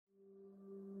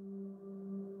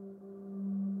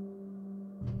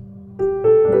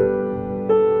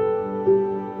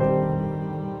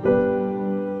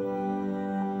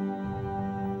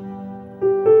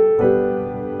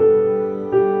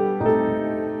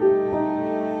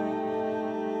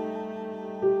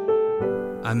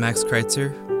I'm Max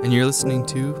Kreitzer, and you're listening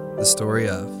to The Story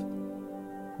Of.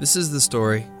 This is the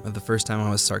story of the first time I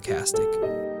was sarcastic.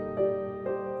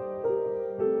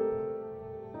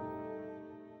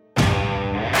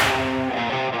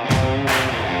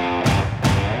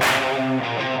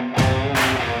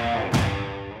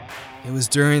 It was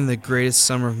during the greatest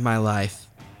summer of my life,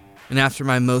 and after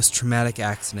my most traumatic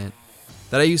accident,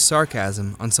 that I used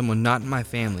sarcasm on someone not in my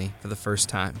family for the first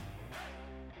time.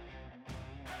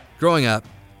 Growing up,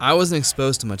 I wasn't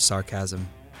exposed to much sarcasm.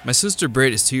 My sister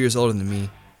Britt is 2 years older than me,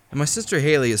 and my sister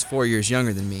Haley is 4 years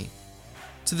younger than me.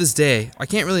 To this day, I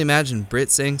can't really imagine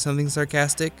Britt saying something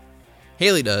sarcastic.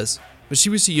 Haley does, but she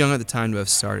was too young at the time to have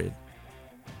started.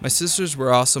 My sisters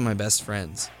were also my best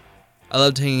friends. I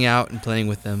loved hanging out and playing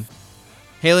with them.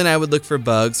 Haley and I would look for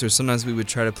bugs, or sometimes we would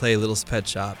try to play Little's Pet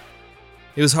Shop.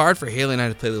 It was hard for Haley and I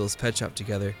to play Little's Pet Shop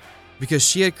together, because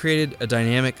she had created a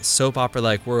dynamic soap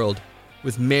opera-like world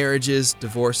with marriages,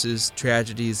 divorces,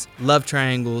 tragedies, love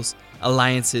triangles,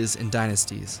 alliances, and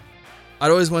dynasties. I'd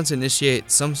always want to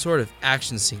initiate some sort of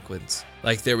action sequence,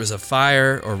 like there was a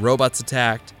fire or robots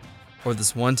attacked, or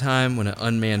this one time when an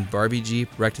unmanned Barbie Jeep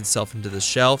wrecked itself into the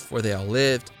shelf where they all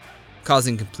lived,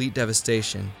 causing complete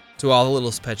devastation to all the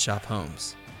Little's Pet Shop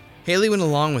homes. Haley went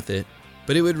along with it,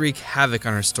 but it would wreak havoc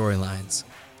on her storylines.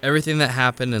 Everything that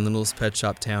happened in Little's Pet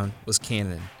Shop town was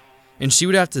canon, and she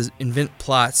would have to invent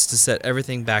plots to set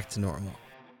everything back to normal.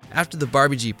 After the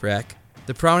Barbie Jeep wreck,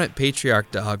 the prominent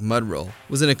patriarch dog Mudroll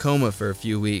was in a coma for a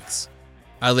few weeks.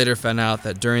 I later found out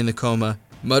that during the coma,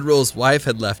 Mudroll's wife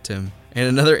had left him, and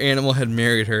another animal had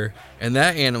married her, and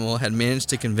that animal had managed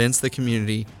to convince the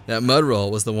community that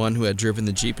Mudroll was the one who had driven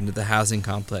the Jeep into the housing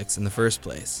complex in the first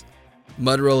place.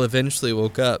 Mudroll eventually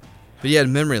woke up, but he had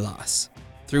memory loss.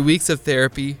 Through weeks of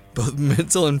therapy, both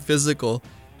mental and physical,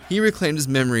 he reclaimed his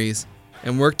memories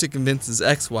and worked to convince his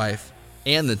ex-wife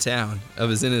and the town of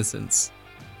his innocence.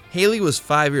 Haley was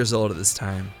 5 years old at this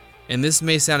time, and this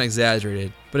may sound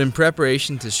exaggerated, but in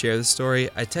preparation to share the story,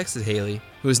 I texted Haley,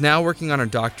 who is now working on her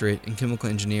doctorate in chemical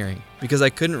engineering, because I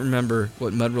couldn't remember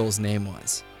what Mudroll's name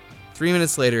was. 3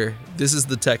 minutes later, this is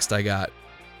the text I got.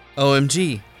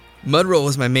 OMG, Mudroll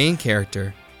was my main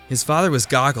character. His father was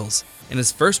Goggles, and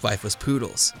his first wife was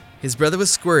Poodles. His brother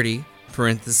was Squirty,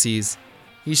 parentheses,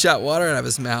 he shot water out of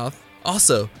his mouth.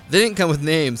 Also, they didn't come with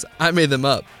names, I made them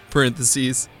up,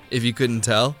 parentheses, if you couldn't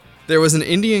tell. There was an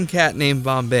Indian cat named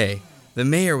Bombay. The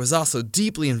mayor was also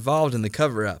deeply involved in the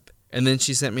cover-up. And then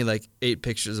she sent me like 8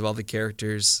 pictures of all the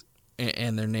characters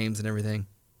and their names and everything.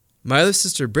 My other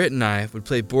sister Britt and I would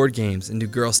play board games and do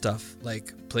girl stuff,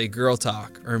 like play Girl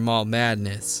Talk or Mall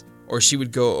Madness. Or she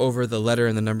would go over the letter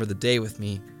and the number of the day with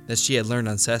me that she had learned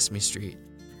on Sesame Street.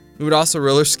 We would also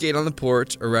roller skate on the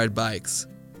porch or ride bikes.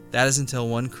 That is until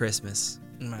one Christmas,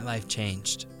 and my life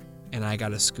changed, and I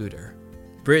got a scooter.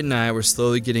 Britt and I were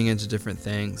slowly getting into different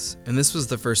things, and this was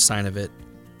the first sign of it.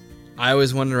 I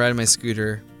always wanted to ride my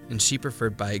scooter, and she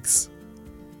preferred bikes.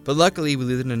 But luckily, we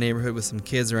lived in a neighborhood with some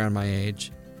kids around my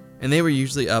age, and they were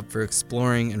usually up for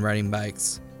exploring and riding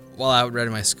bikes, while I would ride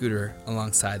my scooter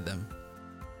alongside them.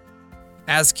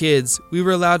 As kids, we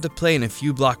were allowed to play in a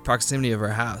few block proximity of our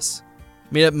house,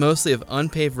 made up mostly of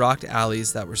unpaved rocked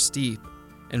alleys that were steep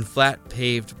and flat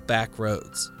paved back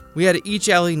roads. We had each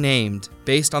alley named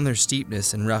based on their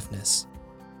steepness and roughness.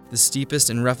 The steepest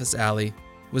and roughest alley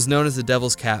was known as the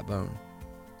Devil's Cat Bone.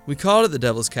 We called it the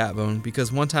Devil's Cat Bone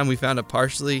because one time we found a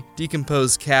partially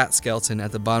decomposed cat skeleton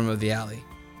at the bottom of the alley.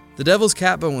 The Devil's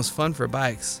Cat Bone was fun for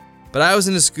bikes, but I was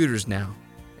into scooters now,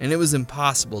 and it was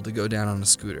impossible to go down on a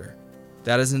scooter.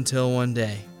 That is until one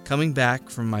day, coming back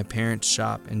from my parents'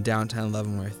 shop in downtown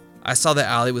Leavenworth, I saw the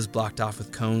alley was blocked off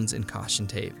with cones and caution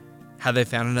tape. Had they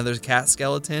found another cat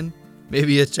skeleton?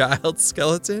 Maybe a child's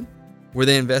skeleton? Were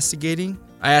they investigating?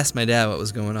 I asked my dad what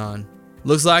was going on.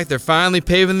 Looks like they're finally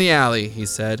paving the alley, he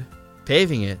said.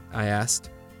 Paving it? I asked.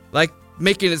 Like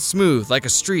making it smooth, like a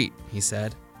street, he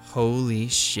said. Holy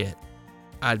shit.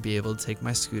 I'd be able to take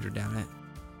my scooter down it.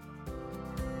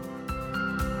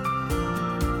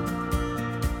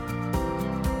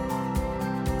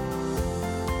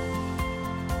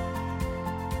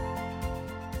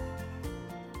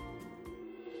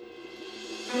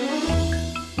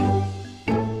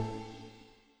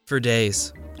 For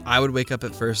days, I would wake up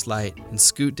at first light and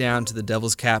scoot down to the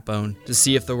Devil's Cat Bone to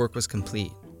see if the work was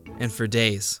complete. And for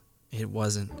days, it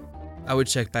wasn't. I would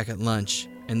check back at lunch,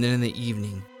 and then in the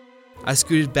evening. I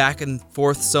scooted back and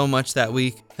forth so much that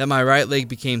week that my right leg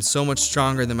became so much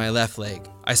stronger than my left leg.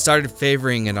 I started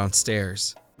favoring it on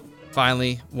stairs.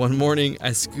 Finally, one morning,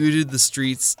 I scooted the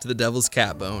streets to the Devil's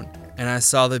Cat Bone, and I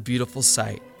saw the beautiful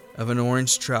sight of an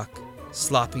orange truck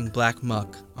slopping black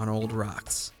muck on old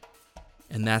rocks.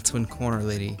 And that's when Corner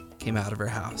Lady came out of her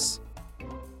house.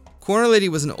 Corner Lady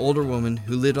was an older woman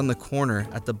who lived on the corner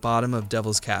at the bottom of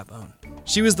Devil's Cat Bone.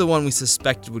 She was the one we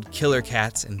suspected would kill her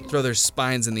cats and throw their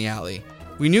spines in the alley.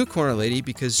 We knew Corner Lady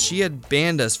because she had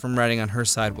banned us from riding on her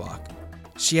sidewalk.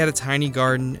 She had a tiny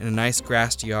garden and a nice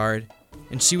grassed yard,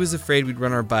 and she was afraid we'd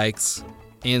run our bikes,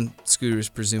 and scooters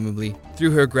presumably,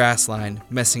 through her grass line,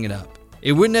 messing it up.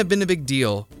 It wouldn't have been a big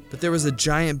deal, but there was a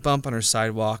giant bump on her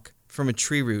sidewalk from a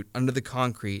tree root under the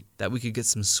concrete that we could get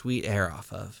some sweet air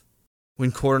off of.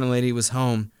 When Corner Lady was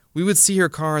home, we would see her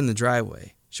car in the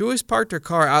driveway. She always parked her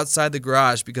car outside the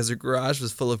garage because her garage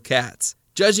was full of cats.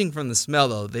 Judging from the smell,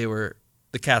 though,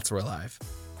 the cats were alive.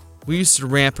 We used to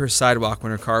ramp her sidewalk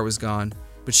when her car was gone,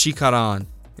 but she caught on,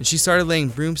 and she started laying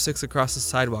broomsticks across the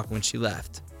sidewalk when she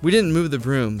left. We didn't move the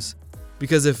brooms,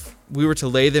 because if we were to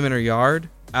lay them in her yard,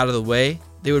 out of the way,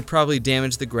 they would probably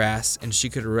damage the grass and she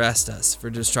could arrest us for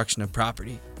destruction of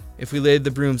property. If we laid the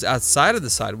brooms outside of the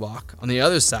sidewalk, on the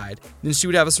other side, then she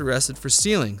would have us arrested for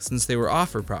stealing since they were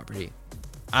off her property.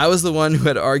 I was the one who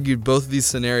had argued both of these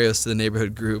scenarios to the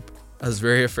neighborhood group. I was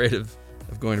very afraid of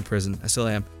going to prison. I still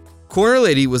am. Corner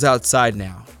Lady was outside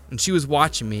now, and she was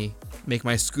watching me make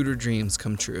my scooter dreams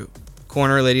come true.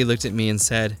 Corner Lady looked at me and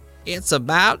said, "It's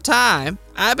about time.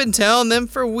 I've been telling them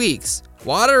for weeks.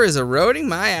 Water is eroding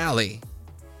my alley."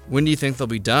 "When do you think they'll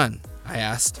be done?" I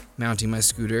asked, mounting my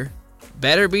scooter.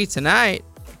 "Better be tonight,"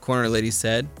 Corner Lady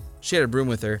said. She had a broom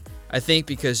with her, I think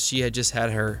because she had just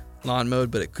had her lawn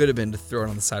mowed, but it could have been to throw it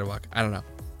on the sidewalk. I don't know,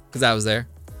 because I was there.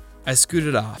 I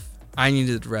scooted off. I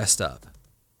needed to rest up.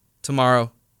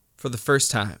 Tomorrow, for the first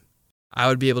time, I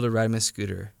would be able to ride my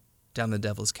scooter down the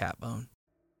Devil's Cat Bone.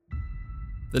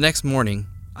 The next morning,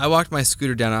 I walked my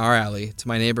scooter down our alley to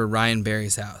my neighbor Ryan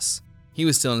Barry's house. He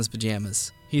was still in his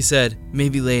pajamas. He said,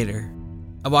 "Maybe later."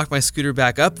 I walked my scooter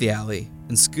back up the alley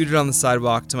and scooted on the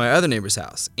sidewalk to my other neighbor's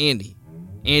house, Andy.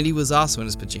 Andy was also in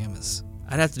his pajamas.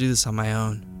 I'd have to do this on my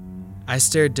own. I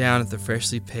stared down at the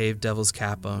freshly paved Devil's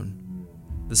Cat Bone,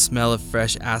 the smell of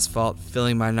fresh asphalt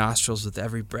filling my nostrils with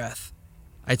every breath.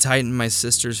 I tightened my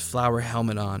sister's flower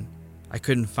helmet on. I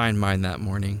couldn't find mine that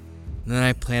morning. And then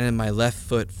I planted my left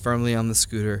foot firmly on the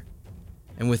scooter,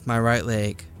 and with my right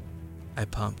leg, I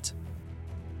pumped.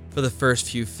 For the first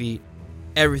few feet,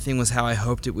 everything was how I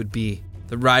hoped it would be.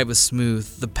 The ride was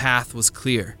smooth, the path was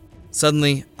clear.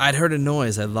 Suddenly, I'd heard a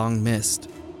noise I'd long missed.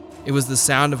 It was the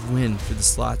sound of wind through the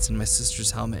slots in my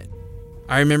sister's helmet.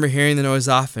 I remember hearing the noise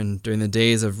often during the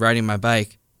days of riding my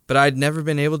bike, but I'd never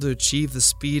been able to achieve the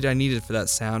speed I needed for that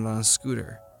sound on a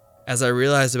scooter. As I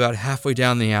realized about halfway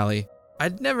down the alley,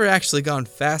 I'd never actually gone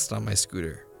fast on my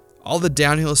scooter. All the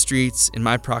downhill streets in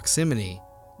my proximity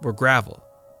were gravel.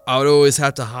 I would always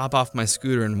have to hop off my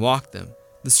scooter and walk them.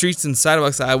 The streets and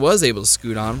sidewalks I was able to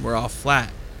scoot on were all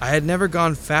flat. I had never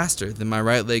gone faster than my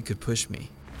right leg could push me.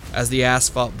 As the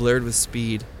asphalt blurred with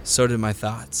speed, so did my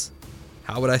thoughts.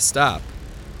 How would I stop?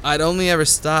 I'd only ever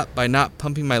stop by not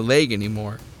pumping my leg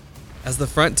anymore. As the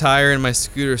front tire in my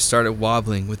scooter started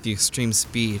wobbling with the extreme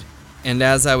speed, and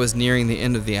as I was nearing the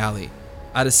end of the alley,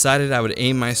 I decided I would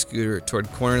aim my scooter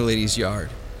toward Corner Lady's yard.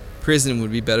 Prison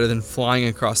would be better than flying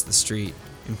across the street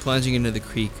and plunging into the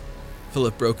creek full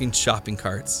of broken shopping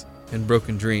carts and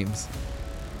broken dreams.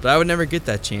 But I would never get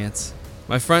that chance.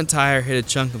 My front tire hit a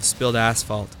chunk of spilled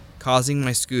asphalt, causing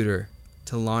my scooter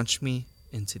to launch me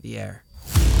into the air.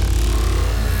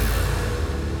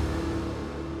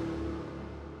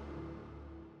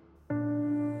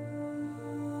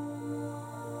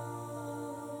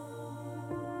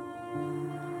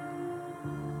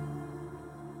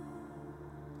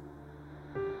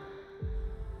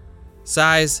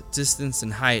 Size, distance,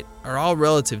 and height are all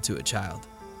relative to a child.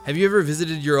 Have you ever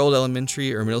visited your old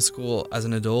elementary or middle school as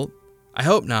an adult? I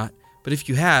hope not, but if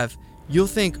you have, you'll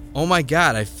think, "Oh my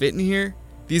god, I fit in here?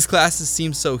 These classes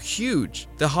seem so huge.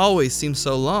 The hallways seem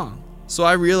so long." So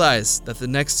I realize that the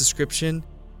next description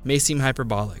may seem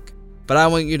hyperbolic, but I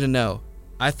want you to know,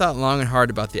 I thought long and hard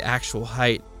about the actual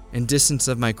height and distance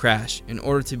of my crash in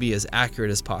order to be as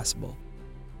accurate as possible.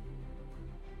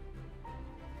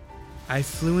 I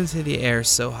flew into the air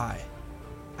so high,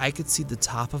 I could see the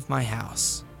top of my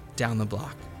house down the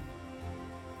block.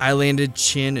 I landed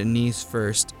chin and knees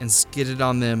first and skidded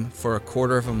on them for a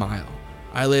quarter of a mile.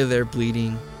 I lay there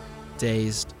bleeding,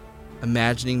 dazed,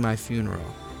 imagining my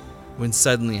funeral, when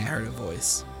suddenly I heard a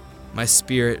voice. My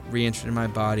spirit re-entered my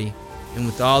body, and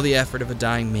with all the effort of a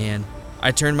dying man,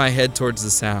 I turned my head towards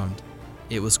the sound.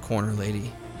 It was Corner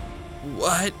Lady.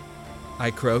 "What?"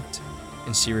 I croaked,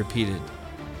 and she repeated,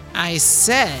 "I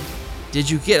said, did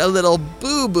you get a little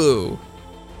boo-boo?"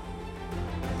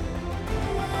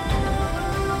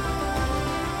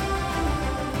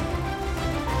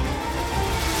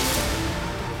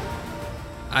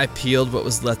 I peeled what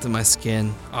was left of my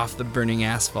skin off the burning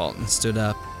asphalt and stood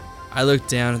up. I looked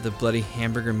down at the bloody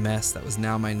hamburger mess that was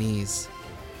now my knees.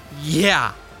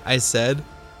 "Yeah," I said.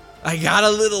 "I got a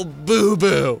little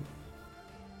boo-boo."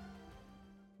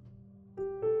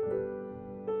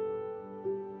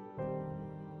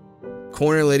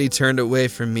 Corner lady turned away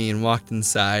from me and walked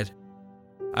inside.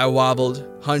 I wobbled,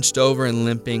 hunched over and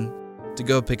limping, to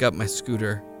go pick up my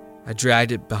scooter. I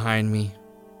dragged it behind me.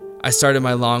 I started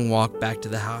my long walk back to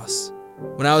the house.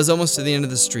 When I was almost to the end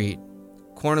of the street,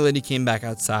 corner lady came back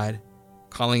outside,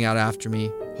 calling out after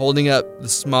me, holding up the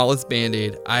smallest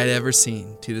Band-Aid I had ever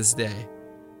seen to this day.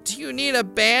 "Do you need a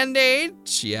Band-Aid?"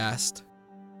 she asked.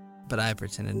 But I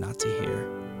pretended not to hear.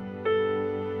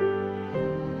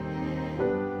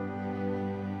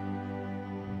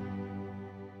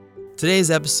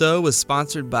 Today's episode was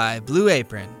sponsored by Blue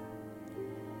Apron.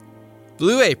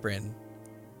 Blue Apron.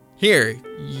 Here,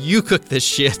 you cook this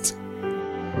shit.